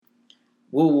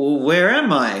Well, where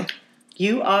am I?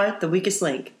 You are the weakest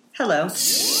link. Hello.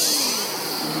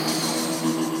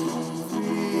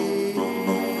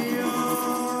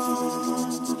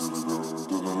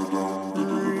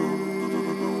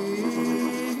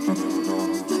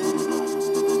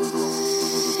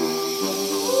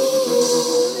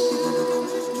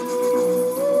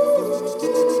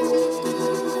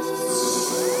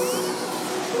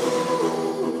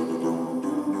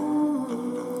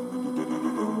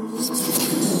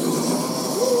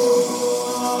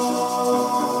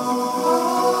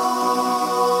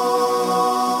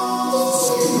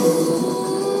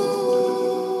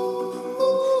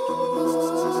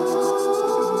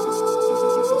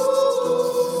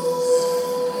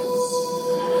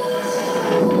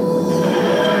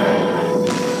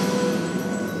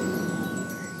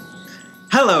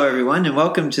 Hello, everyone, and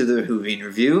welcome to the Whovian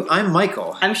Review. I'm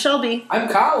Michael. I'm Shelby. I'm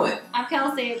Colin. I'm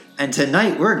Kelsey. And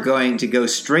tonight we're going to go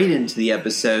straight into the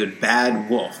episode Bad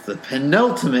Wolf, the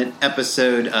penultimate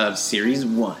episode of Series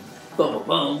 1. Boom,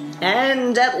 boom.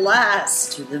 And at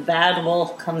last, the bad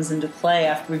wolf comes into play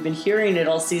after we've been hearing it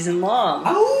all season long.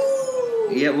 Oh!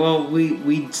 Yeah, well,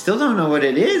 we still don't know what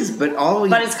it is, but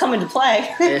But it's come into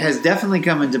play. it has definitely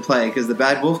come into play because the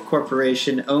Bad Wolf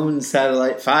Corporation owns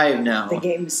Satellite 5 now. The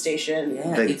game station.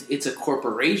 Yeah, it's a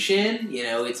corporation. You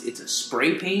know, it's a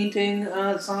spray painting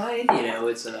sign. You know,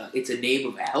 it's a name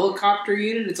of a helicopter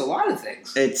unit. It's a lot of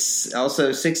things. It's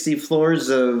also 60 floors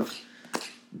of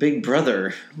Big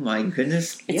Brother. My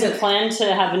goodness. It's a plan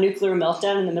to have a nuclear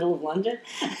meltdown in the middle of London.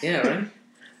 Yeah, right.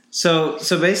 So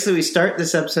basically we start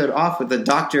this episode off with the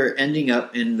Doctor ending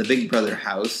up in the Big Brother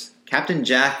house, Captain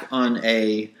Jack on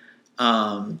a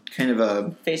kind of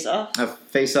a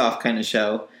face-off kind of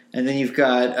show, and then you've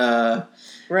got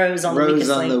Rose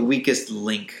on the weakest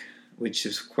link, which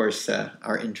is, of course,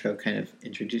 our intro kind of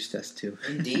introduced us to.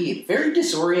 Indeed. Very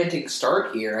disorienting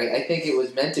start here. I think it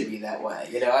was meant to be that way.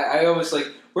 You know, I almost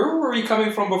like, where were we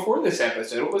coming from before this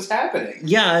episode? What was happening?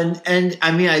 Yeah, and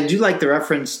I mean, I do like the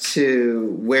reference to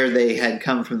where they had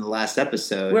come from the last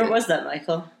episode. Where was that,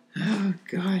 Michael? Oh,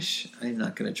 gosh. I'm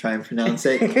not going to try and pronounce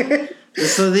it. The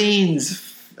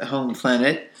Slovenes' home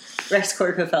planet. Rex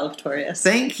Corcofel Victorious.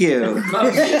 Thank you.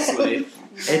 Obviously.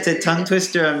 It's a tongue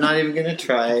twister. I'm not even going to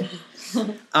try.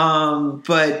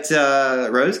 But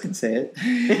Rose can say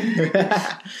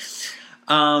it.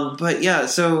 But yeah,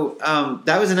 so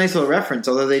that was a nice little reference.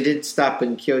 Although they did stop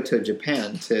in Kyoto,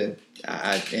 Japan, in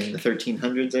the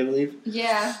 1300s, I believe.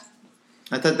 Yeah.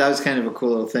 I thought that was kind of a cool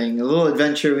little thing, a little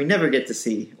adventure we never get to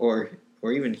see or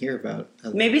even hear about.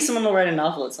 Maybe someone will write a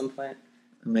novel at some point.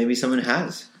 Maybe someone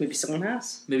has. Maybe someone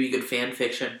has. Maybe good fan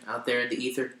fiction out there in the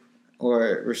ether.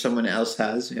 Or someone else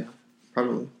has, yeah,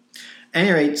 probably. At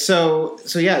any rate, so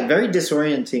yeah, very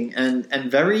disorienting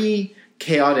and very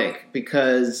chaotic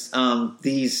because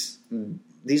these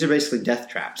are basically death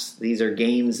traps. These are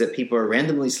games that people are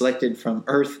randomly selected from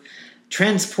Earth,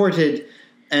 transported,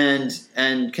 and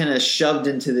kind of shoved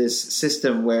into this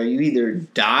system where you either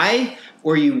die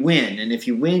or you win, and if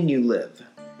you win, you live.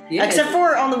 Yeah, Except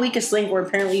for on the weakest link, where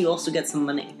apparently you also get some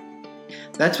money.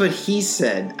 That's what he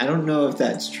said. I don't know if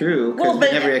that's true because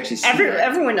we never actually see that.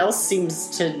 Everyone else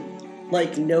seems to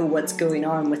know what's going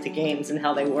on with the games and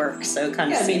how they work. So it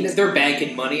kind of seems. I mean, they're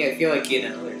banking money. I feel like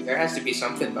there has to be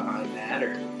something behind that,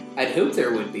 or I'd hope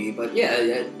there would be. But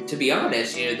yeah, to be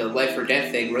honest, the life or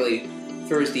death thing really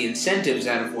throws the incentives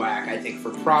out of whack. I think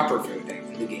for proper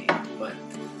voting in the game, but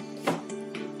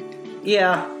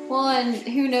yeah. Well, and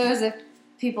who knows if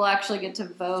people actually get to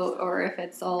vote or if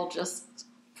it's all just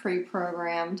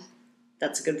pre-programmed.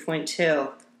 That's a good point too.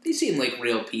 They seem like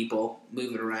real people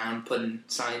moving around, putting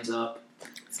signs up.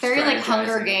 It's very like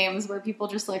Hunger strategizing. Games, where people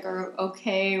just like are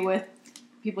okay with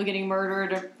people getting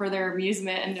murdered for their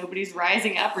amusement, and nobody's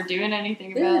rising up or doing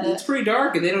anything about It's it. pretty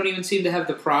dark, and they don't even seem to have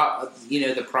the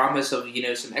promise of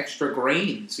some extra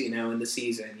grains, in the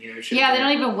season. Yeah, they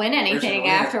don't even win anything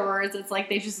Yeah. afterwards. It's like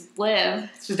they just live.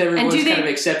 It's just everyone's And do they- kind of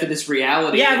accepted this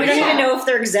reality. Yeah, we don't Yeah. even know if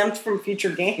they're exempt from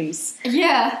future games.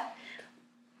 Yeah.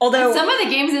 Although And some of the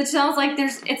games, it sounds like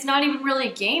it's not even really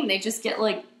a game. They just get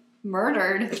like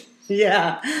murdered.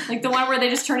 yeah, Like the one where they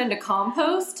just turn into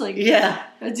compost. Like yeah,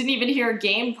 I didn't even hear a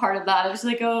game part of that. I was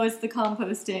like, oh, it's the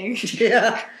composting.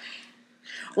 yeah.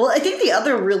 Well, I think the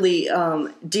other really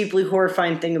deeply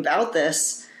horrifying thing about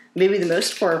this, maybe the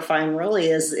most horrifying really,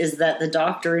 is that the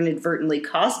Doctor inadvertently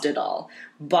caused it all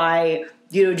by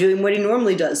doing what he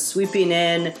normally does, sweeping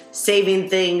in, saving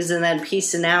things, and then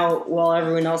piecing out while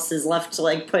everyone else is left to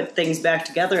like put things back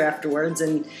together afterwards.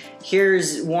 And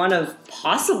here's one of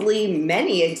possibly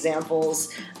many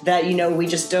examples that we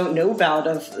just don't know about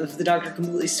of the Doctor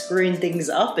completely screwing things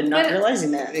up and not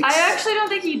realizing that. I actually don't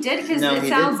think he did, because it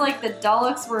sounds didn't. like the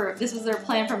Daleks this was their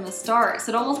plan from the start,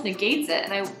 so it almost negates it.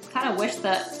 And I kind of wish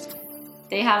that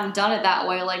they hadn't done it that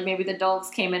way, like maybe the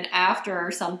Daleks came in after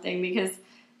or something, because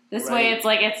this way it's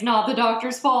like it's not the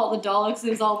Doctor's fault. The Daleks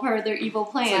is all part of their evil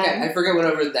plan. It's like I forget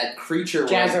whatever that creature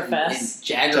was Jaggerfest.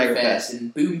 in Jaggerfest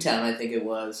in Boomtown, I think it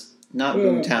was. Not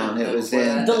Boomtown. It was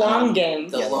in The Long Game.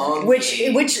 The Long which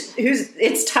Game. whose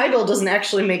its title doesn't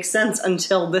actually make sense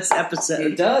until this episode.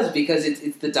 It does, because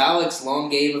it's the Daleks' long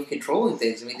game of controlling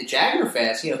things. I mean, the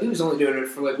Jaggerfest, he was only doing it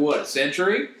for like what, a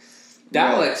century?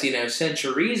 Daleks,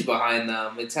 centuries behind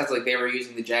them. It sounds like they were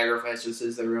using the Jaggerfest just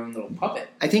as their own little puppet.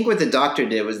 I think what the Doctor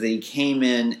did was that he came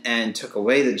in and took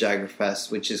away the Jaggerfest,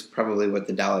 which is probably what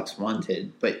the Daleks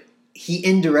wanted, but he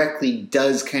indirectly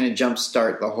does kind of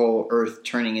jumpstart the whole Earth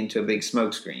turning into a big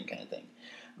smokescreen kind of thing.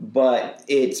 But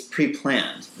it's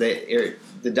pre-planned. The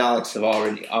Daleks have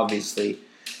already obviously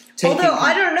taken Although,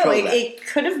 I don't know, control of that. it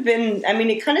could have been,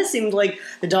 it kind of seemed like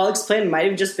the Daleks' plan might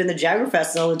have just been the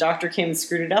Jaggerfest, and the Doctor came and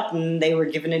screwed it up, and they were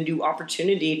given a new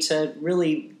opportunity to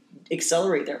really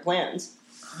accelerate their plans.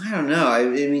 I don't know. I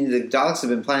mean, the Daleks have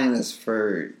been planning this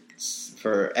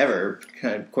forever,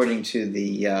 according to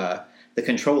the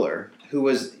controller, who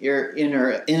was in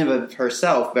and of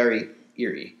herself very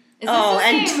eerie. Is this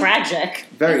And tragic.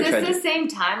 Very Is this tragic. the same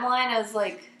timeline as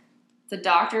like the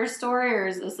Doctor's story, or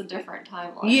is this a different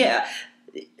timeline? Yeah.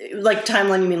 Like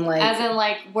timeline, you mean like... As in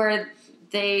like where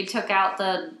they took out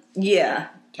the Yeah.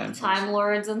 Time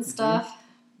Lords and stuff?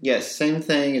 Yes, same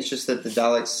thing. It's just that the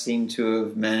Daleks seem to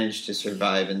have managed to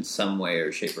survive in some way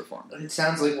or shape or form. It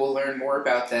sounds like we'll learn more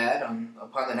about that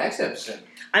upon the next episode.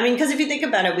 Because if you think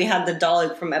about it, we had the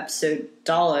Dalek from episode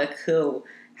Dalek who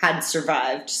had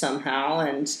survived somehow,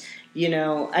 and,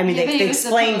 they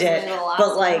explained it,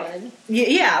 but, like,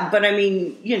 yeah, but,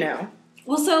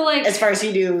 Well, so, like... as far as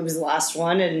he knew, it was the last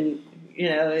one, and,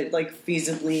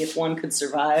 feasibly, if one could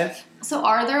survive. So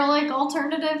are there, like,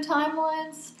 alternative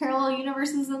timelines, parallel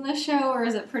universes in this show, or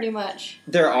is it pretty much...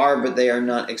 There are, but they are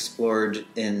not explored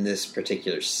in this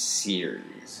particular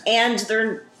series. And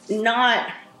they're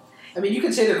not... I mean, you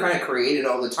can say they're kind of created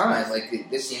all the time. Like,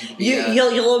 this seems to be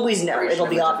You'll always know. creation It'll of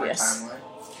be a different obvious.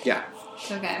 timeline. Yeah.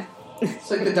 Okay. It's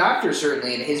like the Doctor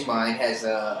certainly, in his mind, has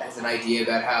an idea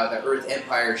about how the Earth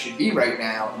Empire should be right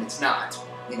now, and it's not.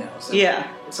 So Yeah.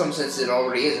 in some sense, it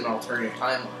already is an alternative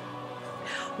timeline.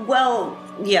 Well,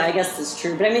 yeah, I guess that's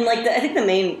true. But I think the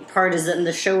main part is that in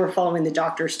the show we're following the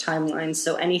Doctor's timeline,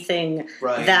 so anything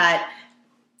Right. that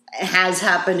has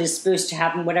happened is supposed to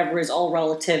happen, whatever is all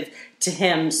relative to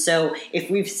him. So if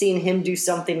we've seen him do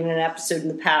something in an episode in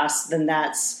the past, then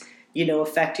that's,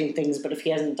 affecting things. But if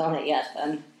he hasn't done it yet,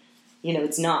 then,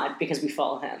 it's not, because we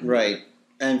follow him. Right.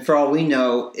 And for all we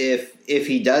know, if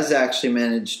he does actually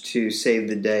manage to save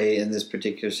the day in this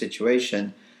particular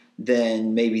situation,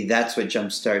 then maybe that's what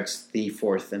jumpstarts the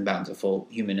fourth and bountiful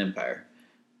human empire.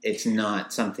 It's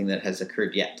not something that has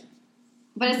occurred yet.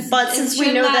 But Since we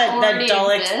shouldn't know that already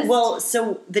Daleks... exist? Well,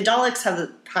 so the Daleks have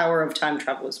the power of time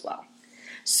travel as well.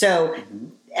 So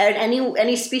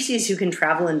any species who can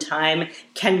travel in time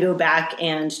can go back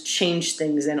and change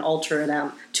things and alter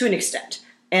them to an extent.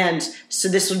 And so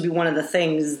this would be one of the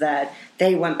things that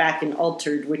they went back and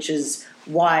altered, which is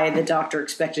why the Doctor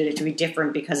expected it to be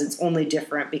different, because it's only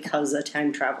different because a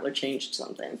time traveler changed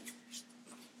something.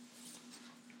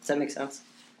 Does that make sense?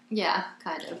 Yeah,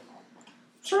 kind of. I'm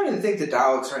starting to think the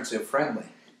Daleks aren't so friendly.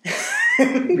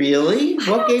 Really?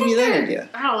 What gave you that idea?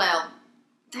 I don't know.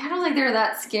 I don't think they're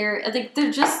that scary. I think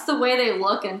they're just the way they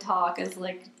look and talk is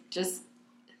like just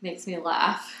makes me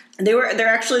laugh. They're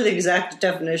actually the exact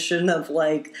definition of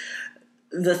like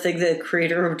the thing that the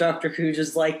creator of Doctor Who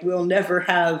just like, we'll never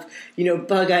have,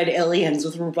 bug-eyed aliens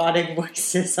with robotic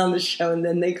voices on the show, and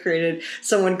then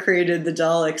someone created the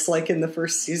Daleks like in the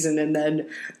first season, and then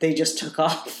they just took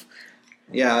off.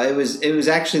 Yeah, it was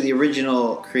actually the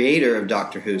original creator of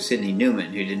Doctor Who, Sidney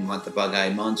Newman, who didn't want the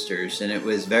bug-eyed monsters, and it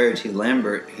was Verity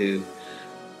Lambert who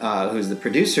was the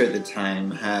producer at the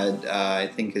time. Had I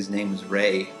think his name was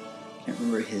Ray. I can't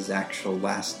remember his actual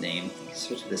last name. I think it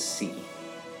starts with a C.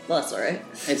 Well, that's all right.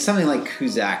 It's something like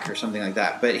Kuzak or something like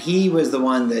that. But he was the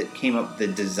one that came up with the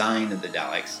design of the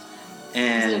Daleks.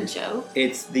 And Is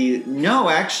it a joke? No,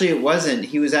 actually it wasn't.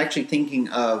 He was actually thinking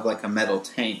of like a metal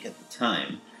tank at the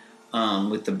time.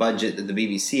 With the budget that the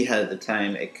BBC had at the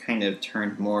time, it kind of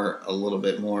turned a little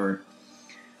bit more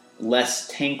less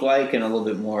tank-like and a little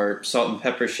bit more salt and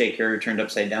pepper shaker turned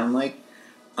upside down like,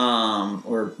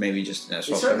 or maybe just an They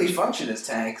assault. certainly pepper. function as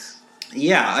tanks.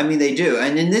 Yeah, I mean they do,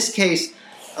 and in this case,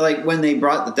 like when they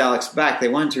brought the Daleks back, they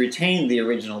wanted to retain the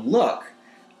original look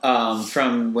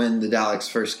from when the Daleks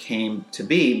first came to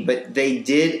be, but they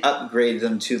did upgrade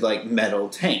them to like metal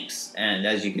tanks, and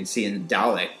as you can see in the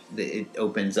Dalek, it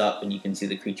opens up and you can see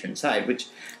the creature inside, which.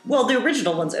 Well, the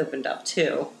original ones opened up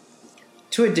too.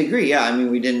 To a degree, yeah. I mean,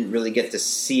 we didn't really get to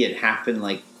see it happen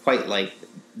like quite like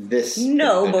this.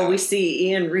 No, but we see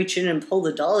Ian reach in and pull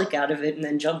the Dalek out of it and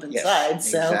then jump inside. Yes,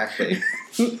 So exactly.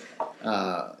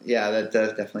 Yeah, that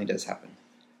definitely does happen.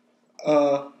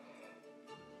 But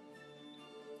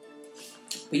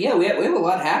yeah, we have a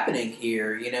lot happening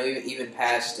here, you know, even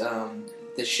past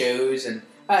the shows, and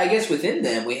I guess within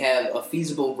them we have a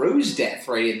feasible Rose death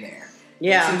right in there.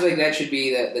 yeah. It seems like that should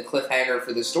be the cliffhanger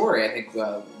for the story. I think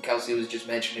Kelsey was just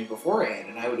mentioning beforehand,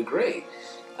 and I would agree.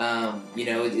 You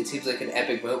know, it seems like an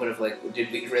epic moment of like,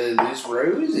 did we really lose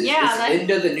Rose? Is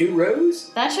Linda the new Rose?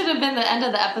 That should have been the end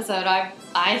of the episode,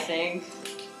 I think.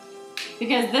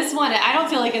 Because this one, I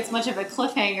don't feel like it's much of a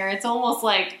cliffhanger. It's almost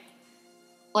like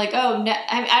oh,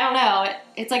 I don't know.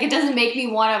 It's like it doesn't make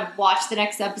me want to watch the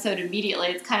next episode immediately.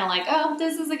 It's kind of like, oh,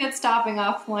 this is a good stopping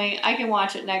off point. I can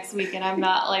watch it next week, and I'm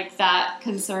not like that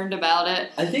concerned about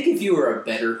it. I think if you were a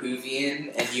better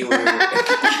Whovian and you were...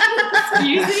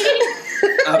 Excuse me?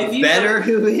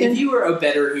 If you were a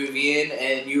better Whovian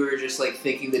and you were just like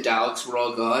thinking the Daleks were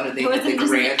all gone and they did the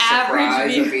grand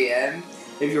surprise at the end,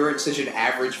 if you weren't such an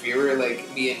average viewer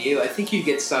like me and you, I think you'd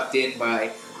get sucked in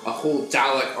by a whole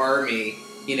Dalek army,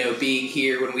 you know, being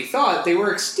here when we thought they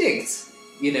were extinct,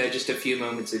 you know, just a few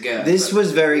moments ago. This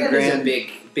was very that grand. is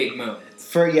a big moment.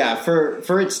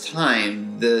 For its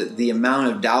time, the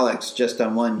amount of Daleks just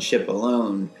on one ship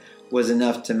alone was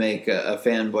enough to make a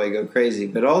fanboy go crazy.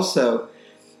 But also,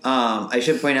 I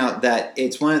should point out that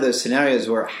it's one of those scenarios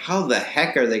where how the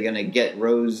heck are they going to get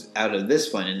Rose out of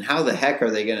this one? And how the heck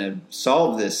are they going to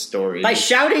solve this story? By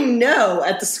shouting no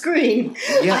at the screen.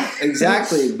 Yeah,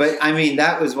 exactly. But, I mean,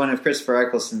 that was one of Christopher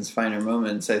Eccleston's finer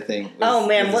moments, I think. Oh,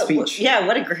 man. What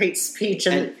a great speech.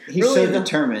 And he's really so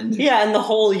determined. Yeah, and the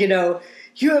whole, you know,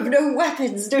 you have no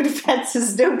weapons, no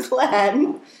defenses, no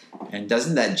plan. And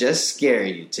doesn't that just scare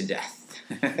you to death?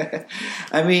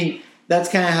 I mean, that's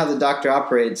kind of how the Doctor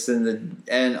operates, and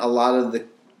a lot of the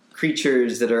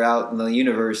creatures that are out in the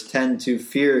universe tend to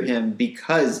fear him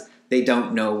because they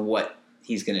don't know what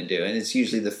he's going to do, and it's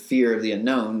usually the fear of the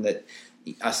unknown that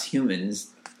us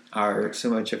humans are so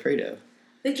much afraid of.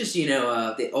 I think just, you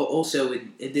know, also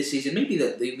in this season, maybe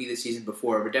the season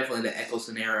before, but definitely the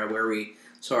Eccleston era where we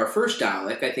saw our first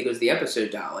Dalek, I think it was the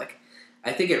episode Dalek.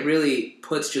 I think it really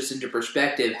puts just into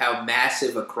perspective how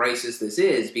massive a crisis this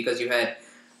is, because you had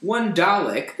one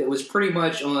Dalek that was pretty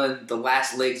much on the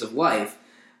last legs of life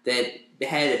that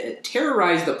had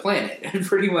terrorized the planet and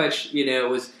pretty much, you know,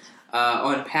 was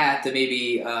on path to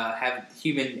maybe have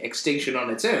human extinction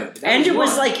on its own. And it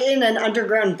was like in an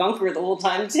underground bunker the whole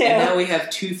time, too. And now we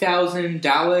have 2,000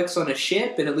 Daleks on a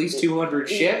ship and at least 200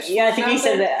 ships. Yeah, I think he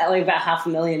said that, like about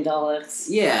 $500,000.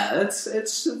 Yeah,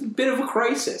 it's a bit of a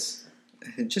crisis.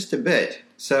 Just a bit.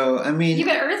 So, I mean... Yeah,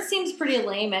 but Earth seems pretty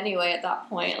lame anyway at that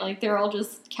point. Like, they're all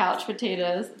just couch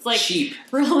potatoes. It's like cheap.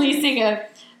 Releasing a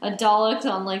Dalek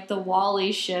on, like, the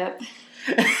Wally ship.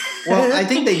 Well, I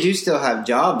think they do still have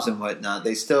jobs and whatnot.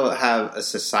 They still have a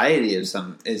society of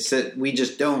some... It's that we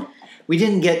just don't... We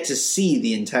didn't get to see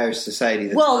the entire society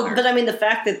that's on Earth. But I mean, the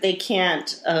fact that they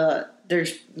can't...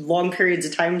 there's long periods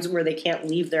of times where they can't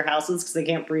leave their houses because they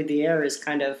can't breathe the air is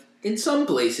kind of... In some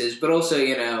places, but also,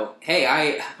 you know, hey,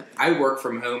 I work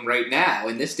from home right now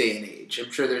in this day and age.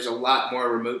 I'm sure there's a lot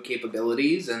more remote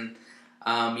capabilities, and,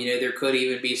 you know, there could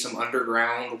even be some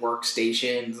underground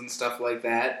workstations and stuff like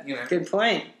that. You know, good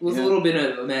point. With a little bit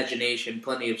of imagination,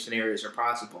 plenty of scenarios are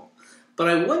possible. But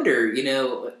I wonder, you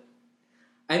know,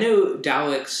 I know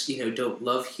Daleks, you know, don't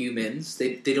love humans.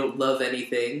 They don't love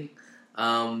anything.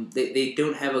 They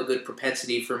don't have a good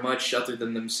propensity for much other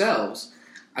than themselves.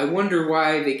 I wonder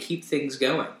why they keep things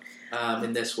going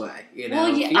in this way. You know,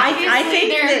 well, yeah, I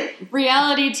think they're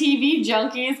reality TV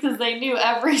junkies because they knew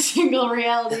every single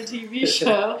reality TV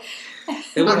show.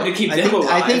 They wanted to keep them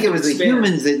alive. I think it was the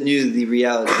humans that knew the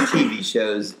reality TV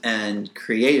shows and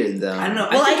created them. I don't know.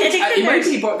 Well, I think it might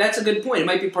be that's a good point. It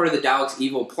might be part of the Daleks'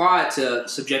 evil plot to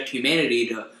subject humanity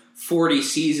to 40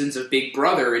 seasons of Big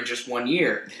Brother in just 1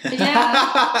 year.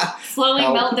 Yeah. Slowly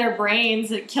melt their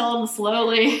brains and kill them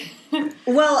slowly.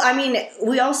 Well, I mean,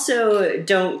 we also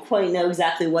don't quite know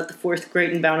exactly what the fourth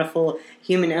great and bountiful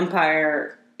human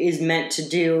empire is meant to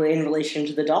do in relation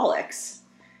to the Daleks.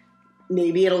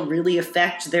 maybe it'll really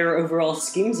affect their overall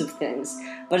schemes of things.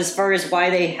 But as far as why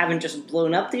they haven't just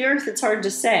blown up the Earth, it's hard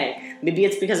to say. Maybe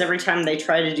it's because every time they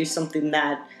try to do something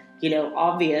that,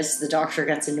 obvious, the Doctor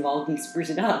gets involved and screws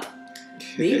it up.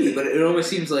 Maybe, but it almost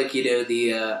seems like,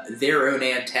 their own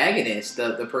antagonist,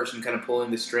 the person kind of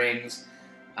pulling the strings,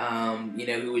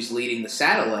 who was leading the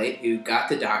satellite, who got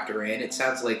the Doctor in. It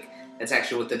sounds like that's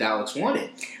actually what the Daleks wanted.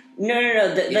 No.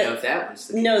 If that was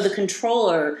the case. No, the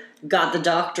controller got the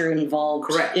Doctor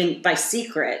involved by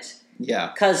secret.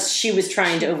 Yeah. Because she was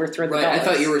trying to overthrow the Daleks. I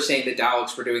thought you were saying the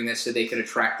Daleks were doing this so they could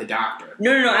attract the Doctor.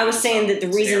 No. I was saying that the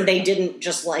reason they didn't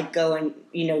just go and,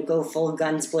 go full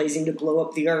guns blazing to blow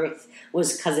up the Earth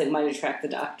was because it might attract the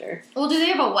Doctor. Well, do they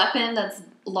have a weapon that's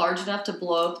large enough to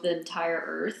blow up the entire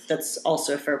Earth? That's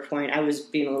also a fair point. I was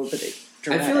being a little bit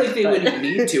dramatic. I feel like they wouldn't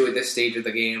need to at this stage of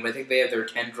the game. I think they have their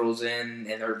tendrils in,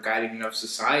 and they're guiding enough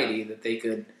society that they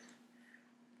could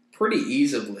pretty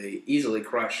easily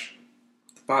crush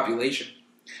the population.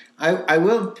 I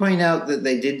will point out that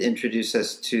they did introduce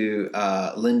us to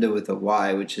Linda with a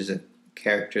Y, which is a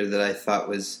character that I thought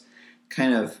was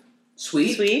kind of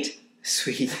Sweet.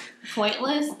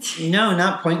 Pointless? No,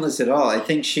 not pointless at all. I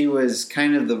think she was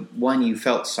kind of the one you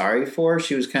felt sorry for.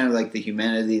 She was kind of like the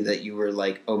humanity that you were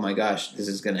like, oh my gosh, this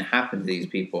is going to happen to these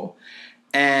people.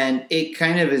 And it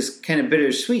kind of is kind of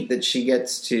bittersweet that she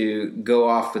gets to go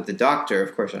off with the Doctor.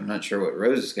 Of course, I'm not sure what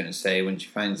Rose is going to say when she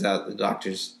finds out the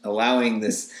Doctor's allowing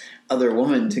this other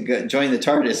woman to join the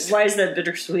TARDIS. Why is that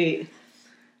bittersweet?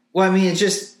 Well, I mean,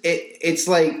 it's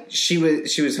like she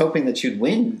was hoping that she'd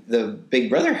win the Big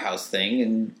Brother house thing,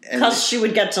 and because she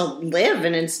would get to live,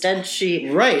 and instead she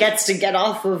gets to get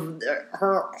off of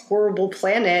her horrible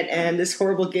planet and this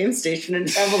horrible game station and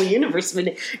travel the universe. I mean,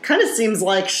 it kind of seems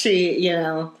like she,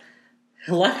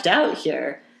 lucked out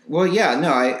here. Well, yeah,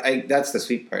 no, I that's the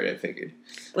sweet part. I figured.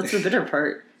 What's the bitter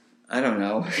part? I don't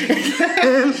know.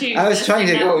 I was trying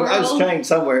to go. I was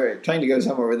trying to go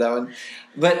somewhere with that one.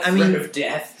 But I mean, Friend of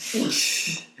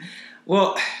death.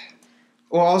 well,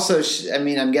 also, I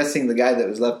mean, I'm guessing the guy that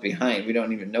was left behind. We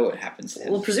don't even know what happens to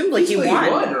him. Well, presumably he won,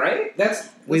 right?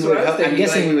 We would. I'm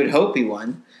guessing we would hope he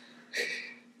won.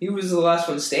 He was the last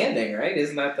one standing, right?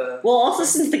 Isn't that the? Well, also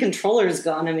since the controller is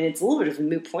gone, I mean, it's a little bit of a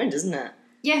moot point, isn't it?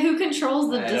 Yeah, who controls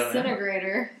the I don't know.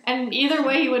 disintegrator? And either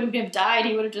way, he wouldn't have died.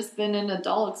 He would have just been in a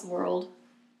Dalek's world.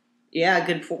 Yeah,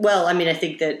 good point. Well, I mean, I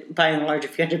think that by and large,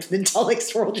 if you end up in the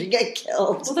Daleks world, you get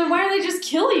killed. Well, then why do they just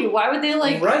kill you? Why would they,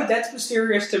 Right, that's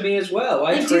mysterious to me as well.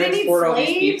 Why do they need transport all these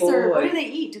slaves? people? Or what do they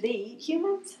eat? Do they eat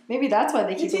humans? Maybe that's why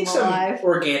they keep them alive. Some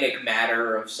organic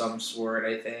matter of some sort,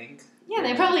 I think. Yeah,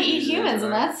 they probably eat humans,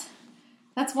 and that's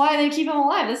why they keep them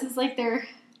alive. This is like their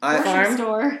grocery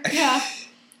store. Yeah.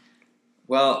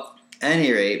 Well, at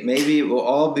any rate, maybe it will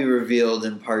all be revealed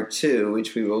in part 2,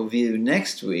 which we will view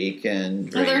next week.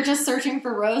 And so they're just searching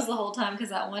for Rose the whole time because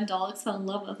that one Dalek fell in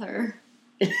love with her.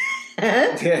 Yeah.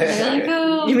 They're like,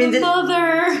 oh, You mean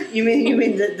mother. You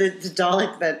mean the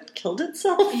Dalek that killed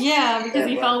itself? Yeah, because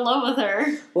he fell in love with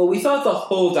her. Well, we thought the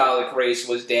whole Dalek race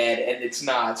was dead, and it's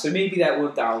not. So maybe that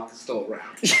one Dalek is still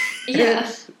around.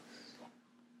 Yeah.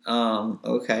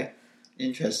 Okay.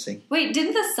 Interesting. Wait,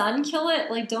 didn't the sun kill it?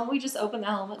 Like, don't we just open the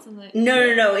helmets and the...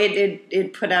 No.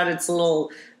 It put out its little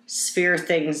sphere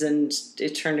things and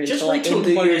it turned into Just like until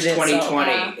New Year's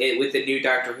 2020 Yeah. with the new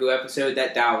Doctor Who episode,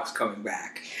 that Dalek's coming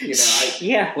back.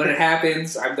 Yeah. When it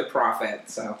happens, I'm the prophet.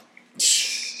 So.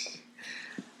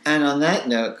 And on that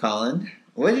note, Colin,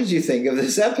 what did you think of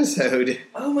this episode?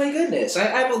 Oh my goodness, I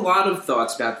have a lot of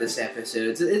thoughts about this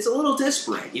episode. It's a little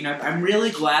disparate. I'm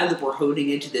really glad that we're honing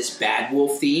into this Bad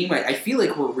Wolf theme. I feel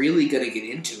like we're really going to get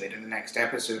into it in the next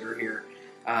episode or here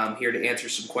to answer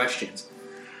some questions.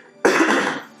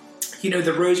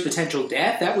 The Rose potential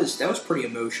death, that was pretty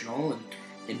emotional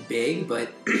and big, but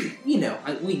we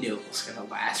knew it was going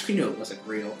to last. We knew it wasn't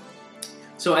real.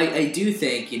 So I do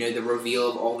think, the reveal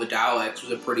of all the Daleks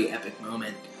was a pretty epic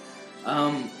moment.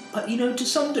 But, to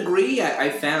some degree, I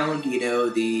found,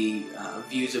 the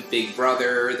views of Big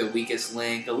Brother, the weakest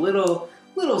link, a little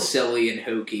silly and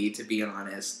hokey, to be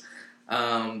honest.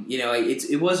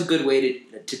 It was a good way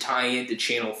to tie into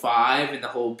Channel 5 and the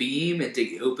whole beam and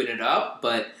to open it up,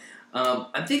 but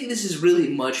I'm thinking this is really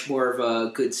much more of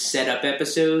a good setup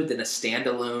episode than a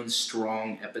standalone,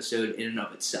 strong episode in and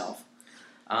of itself.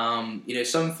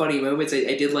 Some funny moments.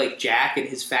 I did like Jack and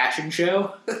his fashion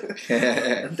show.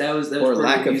 that was or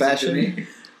lack of fashion, to me.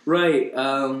 Right?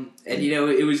 And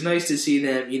it was nice to see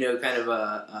them. Kind of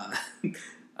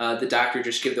the Doctor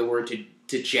just give the word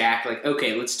to Jack, like,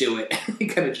 okay, let's do it.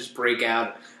 Kind of just break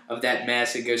out of that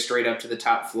mess and go straight up to the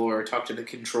top floor, talk to the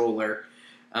controller.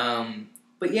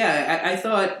 But yeah, I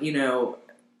thought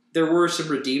there were some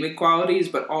redeeming qualities,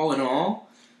 but all in all,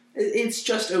 it's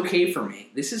just okay for me.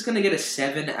 This is going to get a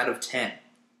 7 out of 10.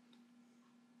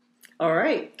 All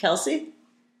right, Kelsey?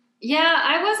 Yeah,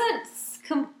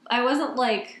 I wasn't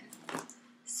like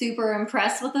super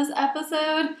impressed with this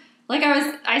episode. Like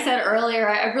I said earlier,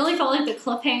 I really felt like the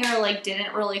cliffhanger like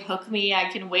didn't really hook me. I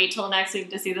can wait till next week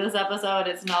to see this episode.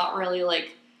 It's not really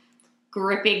like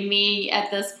gripping me at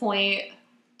this point.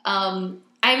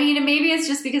 I mean, maybe it's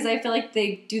just because I feel like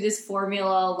they do this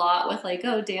formula a lot with like,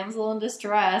 oh, damsel in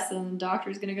distress, and the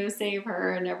doctor's gonna go save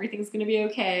her, and everything's gonna be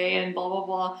okay, and blah blah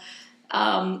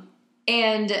blah.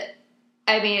 And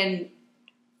I mean,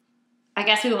 I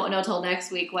guess we won't know till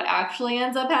next week what actually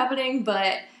ends up happening,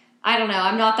 but I don't know.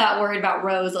 I'm not that worried about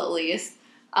Rose, at least.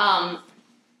 I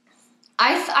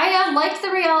liked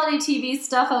the reality TV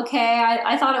stuff okay.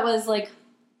 I thought it was like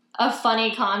a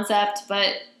funny concept,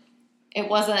 but it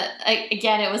wasn't,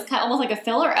 again, it was kind of almost like a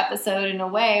filler episode in a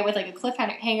way with like a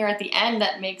cliffhanger at the end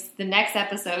that makes the next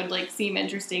episode like seem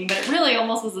interesting, but it really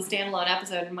almost was a standalone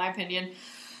episode in my opinion.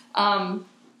 And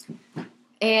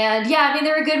yeah, I mean,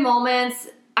 there were good moments.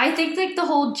 I think like the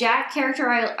whole Jack character,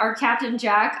 our Captain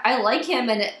Jack, I like him,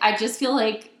 and I just feel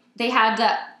like they had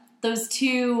those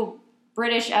 2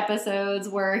 British episodes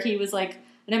where he was like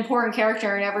an important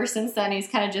character, and ever since then he's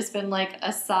kind of just been like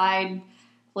a side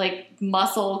like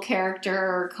muscle character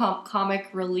or comic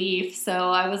relief. So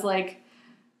I was like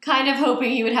kind of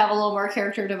hoping he would have a little more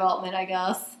character development, I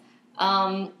guess.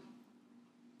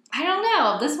 I don't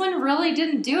know. This one really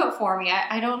didn't do it for me.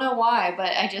 I don't know why,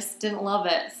 but I just didn't love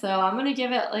it. So I'm going to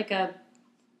give it like a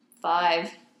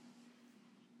 5.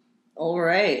 All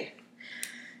right.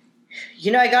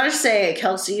 You know, I gotta say,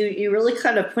 Kelsey, you really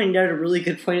kind of pointed out a really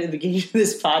good point at the beginning of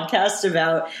this podcast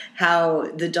about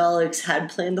how the Daleks had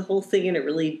planned the whole thing, and it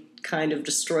really kind of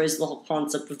destroys the whole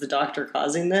concept of the Doctor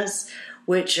causing this,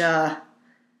 which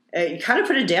it kind of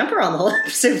put a damper on the whole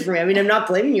episode for me. I mean, I'm not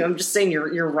blaming you. I'm just saying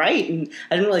you're right, and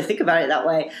I didn't really think about it that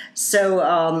way.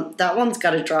 So that one's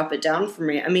got to drop it down for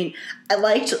me. I mean, I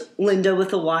liked Linda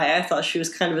with a Y. I thought she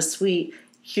was kind of a sweet,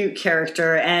 cute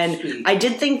character, and I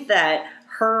did think that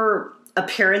her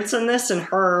appearance in this and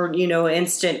her,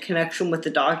 instant connection with the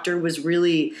Doctor was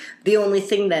really the only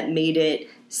thing that made it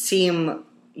seem,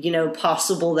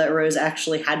 possible that Rose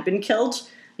actually had been killed,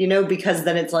 because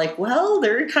then it's like, well,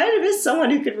 there kind of is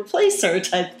someone who could replace her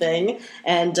type thing.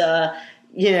 And, that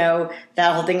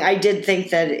whole thing. I did think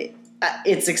that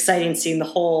it's exciting seeing the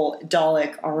whole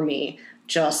Dalek army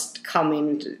just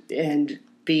coming and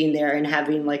being there and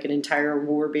having like an entire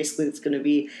war basically that's going to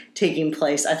be taking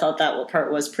place. I thought that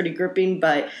part was pretty gripping,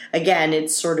 but again,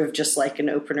 it's sort of just like an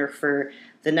opener for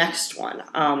the next one.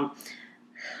 I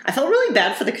felt really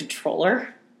bad for the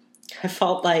controller. I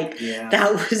felt like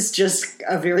that was just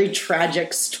a very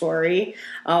tragic story.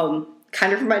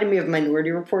 Kind of reminded me of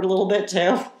Minority Report a little bit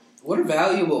too. What a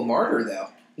valuable martyr though.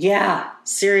 Yeah,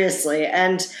 seriously.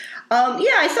 And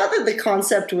I thought that the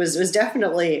concept was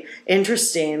definitely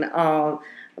interesting.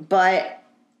 But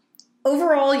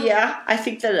overall, I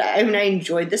think that, I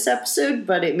enjoyed this episode,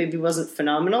 but it maybe wasn't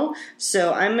phenomenal.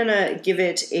 So I'm going to give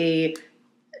it a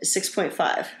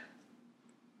 6.5.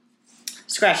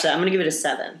 Scratch that. I'm going to give it a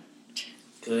 7.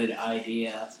 Good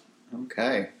idea.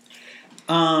 Okay.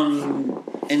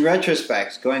 In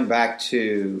retrospect, going back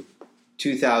to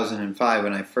 2005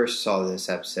 when I first saw this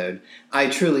episode, I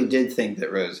truly did think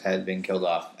that Rose had been killed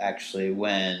off, actually,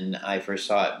 when I first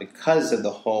saw it, because of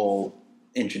the whole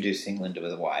introducing Linda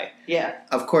with a Y. Yeah.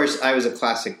 Of course, I was a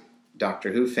classic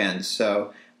Doctor Who fan,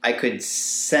 so I could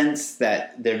sense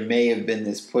that there may have been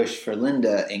this push for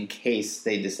Linda in case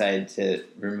they decided to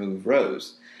remove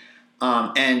Rose.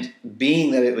 And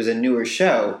being that it was a newer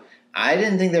show, I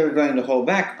didn't think they were going to hold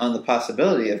back on the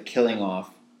possibility of killing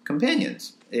off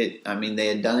companions. They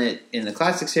had done it in the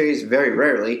classic series very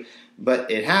rarely,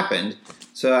 but it happened.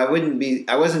 So I wasn't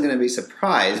going to be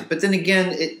surprised. But then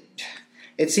again,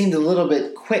 it seemed a little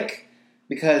bit quick,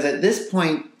 because at this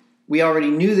point we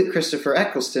already knew that Christopher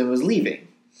Eccleston was leaving.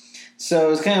 So it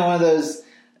was kind of one of those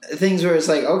things where it's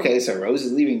like, okay, so Rose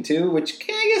is leaving too, which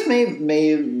I guess may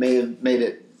have made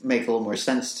it make a little more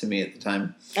sense to me at the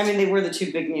time. They were the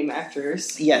 2 big name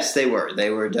actors. Yes, they were.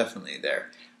 They were definitely there.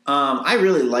 I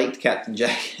really liked Captain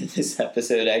Jack in this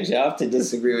episode, actually. I'll have to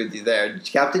disagree with you there.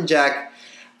 Captain Jack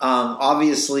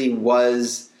obviously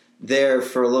was there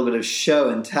for a little bit of show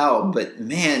and tell, but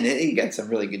man, he got some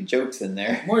really good jokes in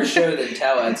there. More show than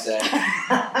tell, I'd say.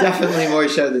 Definitely more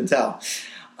show than tell.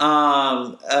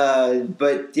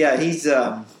 But yeah, he's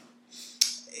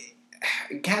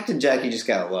Captain Jack. You just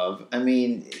gotta love.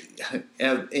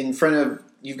 in front of,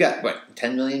 you've got,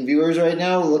 10 million viewers right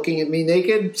now looking at me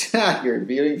naked? Your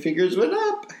viewing figures went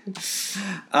up.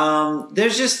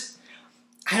 There's just,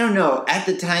 I don't know. At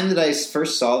the time that I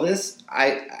first saw this,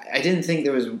 I didn't think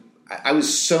there was, I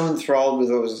was so enthralled with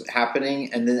what was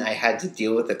happening, and then I had to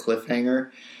deal with the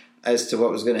cliffhanger as to what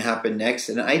was going to happen next.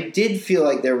 And I did feel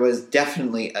like there was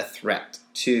definitely a threat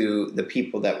to the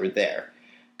people that were there.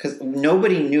 Because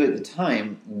nobody knew at the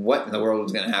time what in the world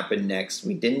was going to happen next.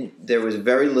 There was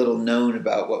very little known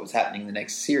about what was happening in the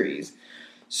next series.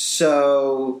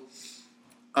 So,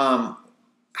 I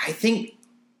think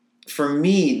for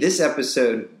me, this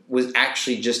episode was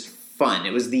actually just fun.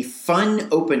 It was the fun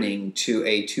opening to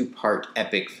a 2-part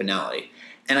epic finale.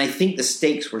 And I think the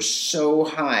stakes were so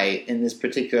high in this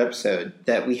particular episode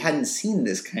that we hadn't seen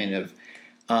this kind of,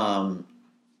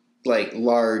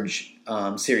 large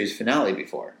series finale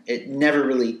before. It never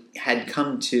really had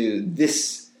come to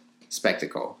this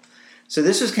spectacle. So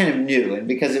this was kind of new, and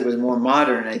because it was more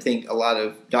modern, I think a lot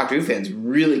of Doctor Who fans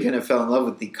really kind of fell in love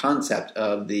with the concept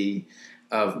of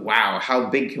wow, how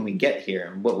big can we get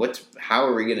here, and how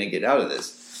are we going to get out of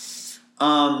this?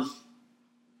 I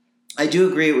do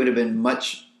agree it would have been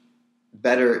much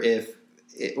better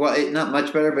not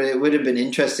much better, but it would have been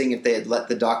interesting if they had let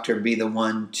the Doctor be the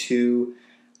one to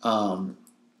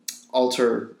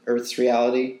alter Earth's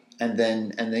reality, and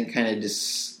then kind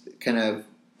of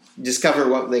discover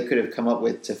what they could have come up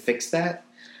with to fix that.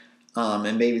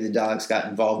 And maybe the Daleks got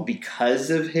involved because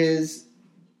of his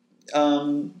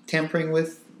tampering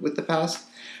with the past.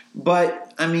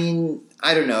 But I mean,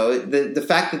 I don't know. The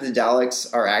fact that the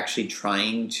Daleks are actually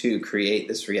trying to create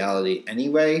this reality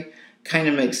anyway kind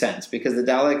of makes sense, because the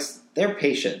Daleks, they're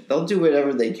patient. They'll do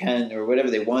whatever they can or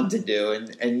whatever they want to do,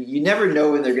 and you never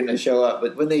know when they're going to show up.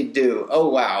 But when they do, oh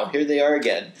wow, here they are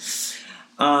again.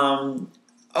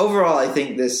 Overall, I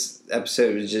think this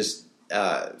episode was just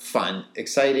fun,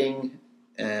 exciting,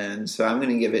 and so I'm going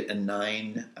to give it a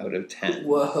 9 out of 10.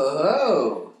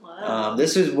 Whoa!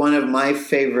 This was one of my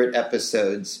favorite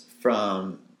episodes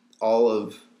from all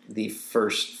of the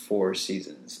first 4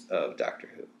 seasons of Doctor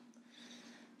Who.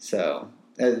 So,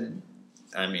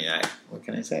 what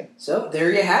can I say? So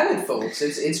there you have it, folks.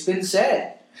 It's been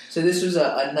said. So this was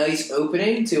a nice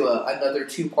opening to another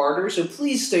 2-parter. So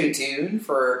please stay tuned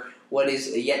for what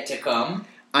is yet to come.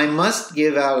 I must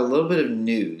give out a little bit of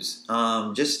news,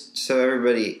 just so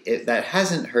everybody that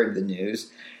hasn't heard the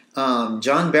news.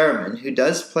 John Barrowman, who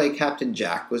does play Captain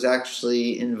Jack, was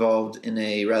actually involved in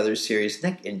a rather serious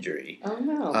neck injury. Oh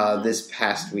no! This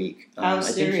past week. How I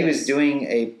serious?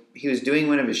 think he was doing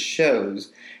one of his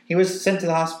shows. He was sent to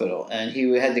the hospital, and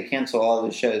he had to cancel all of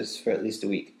his shows for at least a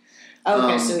week.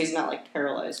 Okay, so he's not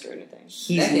paralyzed or anything.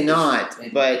 He's not,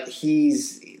 but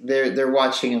they're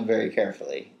watching him very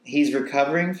carefully. He's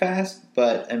recovering fast,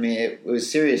 but I mean, it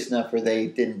was serious enough where they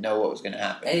didn't know what was going to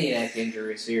happen. Any neck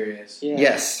injury is serious. Yeah.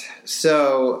 Yes.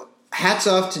 So, hats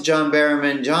off to John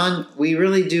Barrowman. John, we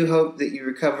really do hope that you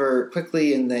recover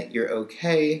quickly and that you're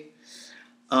okay.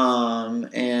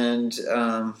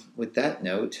 With that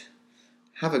note,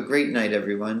 have a great night,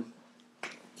 everyone.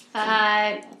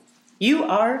 Bye. You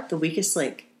are the weakest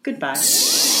link. Goodbye.